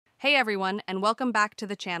Hey everyone, and welcome back to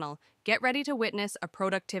the channel. Get ready to witness a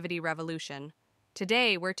productivity revolution.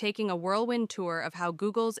 Today, we're taking a whirlwind tour of how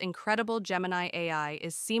Google's incredible Gemini AI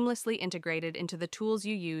is seamlessly integrated into the tools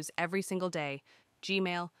you use every single day: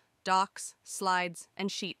 Gmail, Docs, Slides,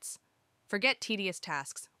 and Sheets. Forget tedious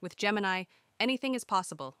tasks. With Gemini, anything is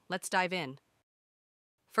possible. Let's dive in.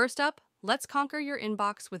 First up, let's conquer your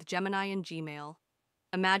inbox with Gemini and Gmail.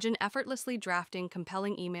 Imagine effortlessly drafting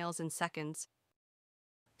compelling emails in seconds.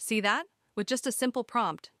 See that? With just a simple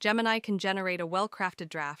prompt, Gemini can generate a well-crafted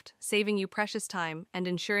draft, saving you precious time and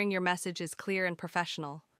ensuring your message is clear and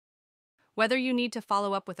professional. Whether you need to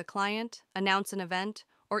follow up with a client, announce an event,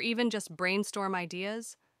 or even just brainstorm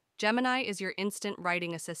ideas, Gemini is your instant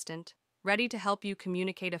writing assistant, ready to help you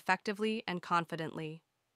communicate effectively and confidently.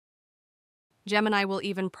 Gemini will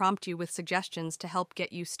even prompt you with suggestions to help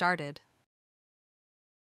get you started.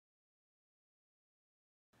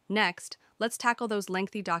 Next, let's tackle those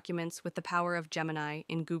lengthy documents with the power of Gemini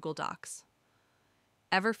in Google Docs.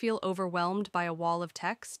 Ever feel overwhelmed by a wall of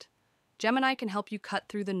text? Gemini can help you cut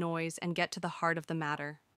through the noise and get to the heart of the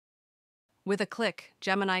matter. With a click,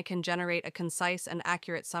 Gemini can generate a concise and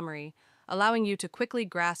accurate summary, allowing you to quickly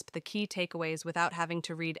grasp the key takeaways without having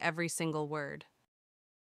to read every single word.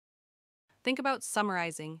 Think about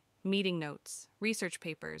summarizing, meeting notes, research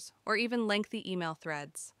papers, or even lengthy email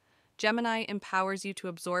threads. Gemini empowers you to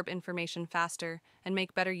absorb information faster and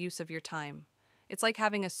make better use of your time. It's like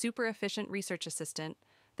having a super efficient research assistant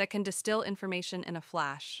that can distill information in a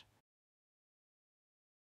flash.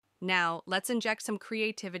 Now, let's inject some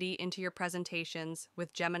creativity into your presentations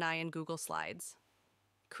with Gemini and Google Slides.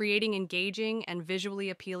 Creating engaging and visually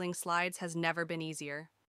appealing slides has never been easier.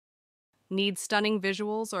 Need stunning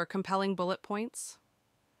visuals or compelling bullet points?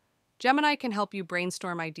 Gemini can help you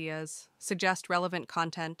brainstorm ideas, suggest relevant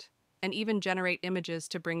content, and even generate images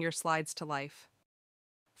to bring your slides to life.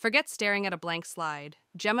 Forget staring at a blank slide.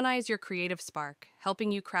 Gemini is your creative spark,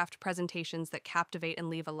 helping you craft presentations that captivate and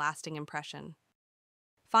leave a lasting impression.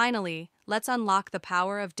 Finally, let's unlock the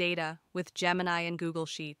power of data with Gemini and Google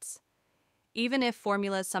Sheets. Even if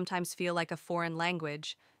formulas sometimes feel like a foreign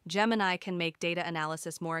language, Gemini can make data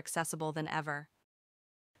analysis more accessible than ever.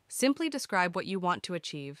 Simply describe what you want to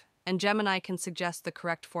achieve, and Gemini can suggest the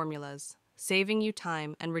correct formulas, saving you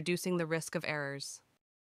time and reducing the risk of errors.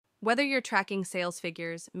 Whether you're tracking sales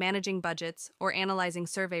figures, managing budgets, or analyzing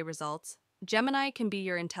survey results, Gemini can be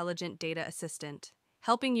your intelligent data assistant,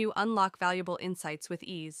 helping you unlock valuable insights with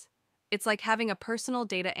ease. It's like having a personal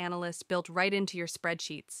data analyst built right into your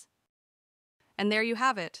spreadsheets. And there you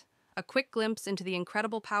have it, a quick glimpse into the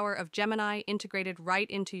incredible power of Gemini integrated right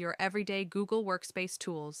into your everyday Google Workspace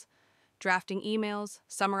tools. Drafting emails,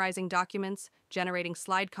 summarizing documents, generating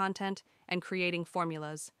slide content, and creating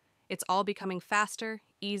formulas. It's all becoming faster,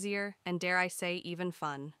 easier, and dare I say, even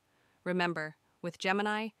fun. Remember, with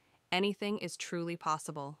Gemini, anything is truly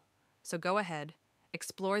possible. So go ahead,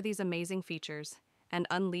 explore these amazing features, and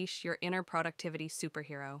unleash your inner productivity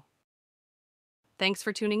superhero. Thanks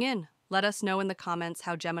for tuning in. Let us know in the comments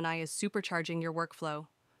how Gemini is supercharging your workflow.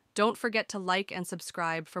 Don't forget to like and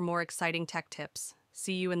subscribe for more exciting tech tips.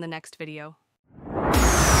 See you in the next video.